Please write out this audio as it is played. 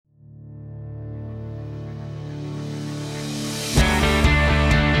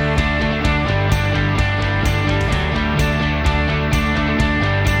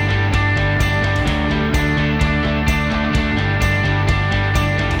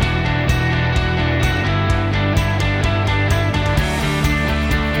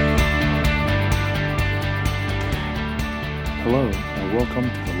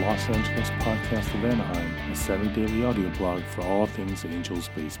Los Angeles podcast of Anaheim, a semi-daily audio blog for all things Angels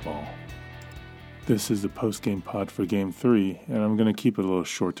baseball. This is the post-game pod for Game 3, and I'm going to keep it a little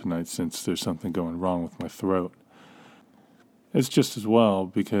short tonight since there's something going wrong with my throat. It's just as well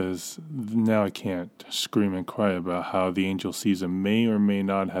because now I can't scream and cry about how the Angels season may or may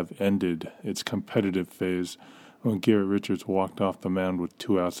not have ended its competitive phase when Garrett Richards walked off the mound with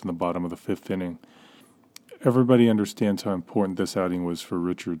 2 outs in the bottom of the 5th inning. Everybody understands how important this outing was for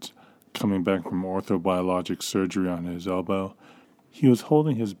Richards. Coming back from orthobiologic surgery on his elbow, he was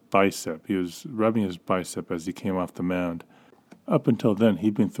holding his bicep. He was rubbing his bicep as he came off the mound. Up until then,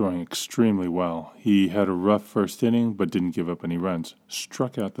 he'd been throwing extremely well. He had a rough first inning, but didn't give up any runs.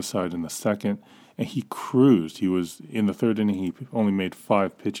 Struck out the side in the second, and he cruised. He was in the 3rd inning. He only made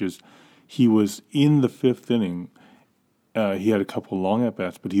 5 pitches. He was in the 5th inning. He had a couple long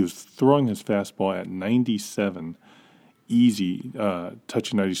at-bats, but he was throwing his fastball at 97, easy,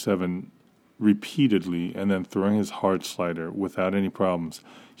 touching 97 repeatedly, and then throwing his hard slider without any problems.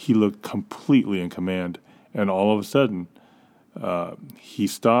 He looked completely in command, and all of a sudden, he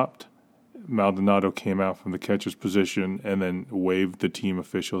stopped. Maldonado came out from the catcher's position and then waved the team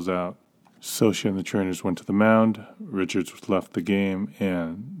officials out. Socia and the trainers went to the mound. Richards left the game,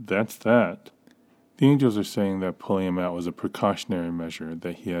 and that's that. The Angels are saying that pulling him out was a precautionary measure,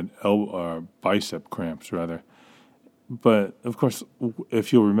 that he had bicep cramps, rather. But, of course,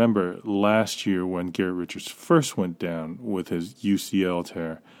 if you'll remember, last year when Garrett Richards first went down with his UCL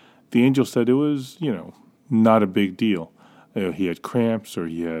tear, the Angels said it was, not a big deal. He had cramps or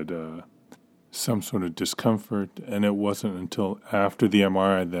he had some sort of discomfort, and it wasn't until after the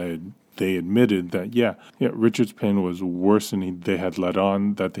MRI that they admitted that, Richards' pain was worse than they had let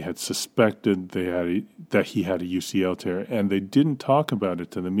on, that they had suspected that he had a UCL tear, and they didn't talk about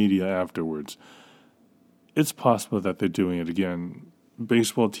it to the media afterwards. It's possible that they're doing it again.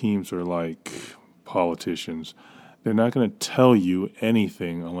 Baseball teams are like politicians. They're not going to tell you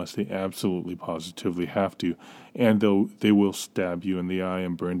anything unless they absolutely positively have to, and they will stab you in the eye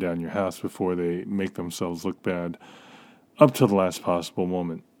and burn down your house before they make themselves look bad up to the last possible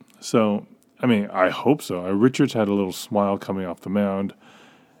moment. So, I hope so. Richards had a little smile coming off the mound,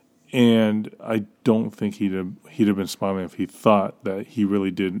 and I don't think he'd have been smiling if he thought that he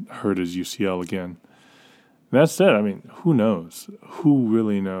really did hurt his UCL again. That said, who knows? Who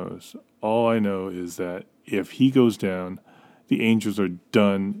really knows? All I know is that if he goes down, the Angels are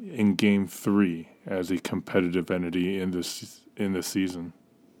done in Game 3 as a competitive entity in this season.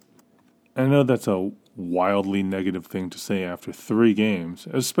 I know that's a wildly negative thing to say after 3 games,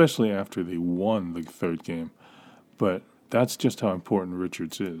 especially after they won the 3rd game, but that's just how important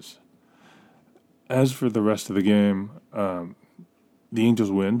Richards is. As for the rest of the game, the Angels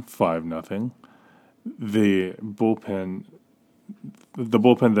win 5-0. The bullpen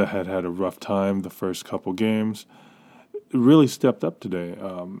that had a rough time the first couple games really stepped up today.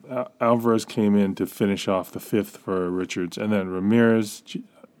 Alvarez came in to finish off the 5th for Richards, and then Ramirez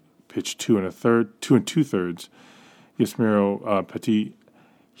pitched 2 2/3. Yasmiro Petit,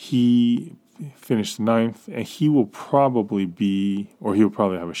 he finished 9th, and he'll probably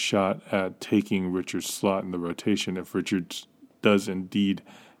have a shot at taking Richards' slot in the rotation if Richards does indeed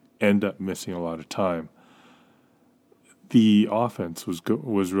end up missing a lot of time. The offense was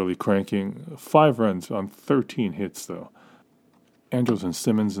really cranking. 5 runs on 13 hits, though. Andrelton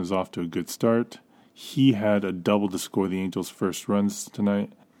Simmons is off to a good start. He had a double to score the Angels' first runs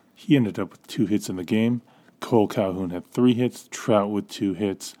tonight. He ended up with 2 hits in the game. Cole Calhoun had 3 hits. Trout with 2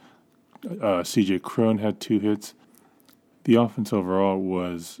 hits. C.J. Cron had 2 hits. The offense overall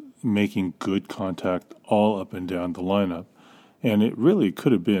was making good contact all up and down the lineup, and it really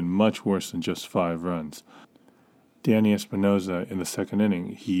could have been much worse than just 5 runs. Danny Espinosa in the 2nd inning,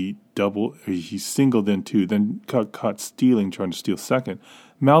 he singled in 2, then got caught trying to steal second.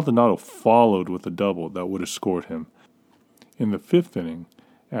 Maldonado followed with a double that would have scored him. In the 5th inning,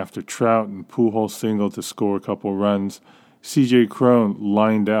 after Trout and Pujols singled to score a couple runs, C.J. Cron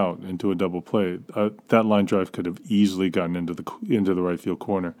lined out into a double play. That line drive could have easily gotten into the right field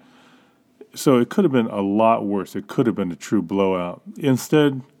corner. So it could have been a lot worse. It could have been a true blowout.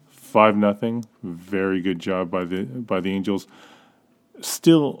 Instead, 5-0. Very good job by the Angels.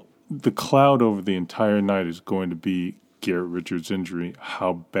 Still, the cloud over the entire night is going to be Garrett Richards' injury.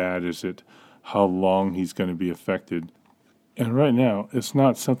 How bad is it? How long he's going to be affected? And right now, it's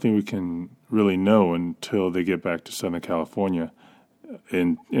not something we can really know until they get back to Southern California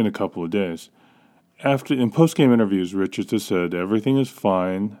in a couple of days. In post-game interviews, Richards has said everything is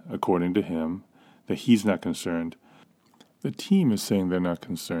fine, according to him, that he's not concerned. The team is saying they're not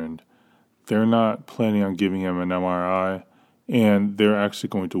concerned. They're not planning on giving him an MRI. And they're actually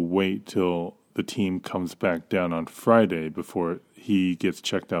going to wait till the team comes back down on Friday before he gets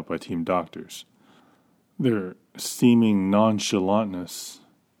checked out by team doctors. Their seeming nonchalantness,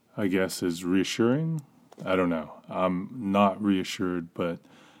 I guess, is reassuring. I don't know. I'm not reassured, but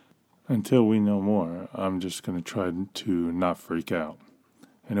until we know more, I'm just going to try to not freak out.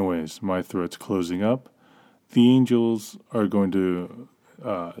 Anyways, my thread's closing up. The Angels are going to,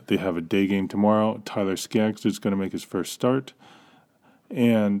 they have a day game tomorrow. Tyler Skaggs is going to make his first start.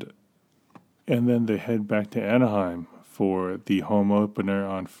 And then they head back to Anaheim for the home opener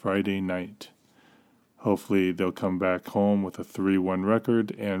on Friday night. Hopefully they'll come back home with a 3-1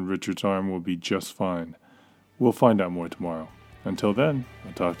 record and Richards' arm will be just fine. We'll find out more tomorrow. Until then,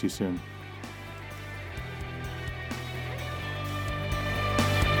 I'll talk to you soon.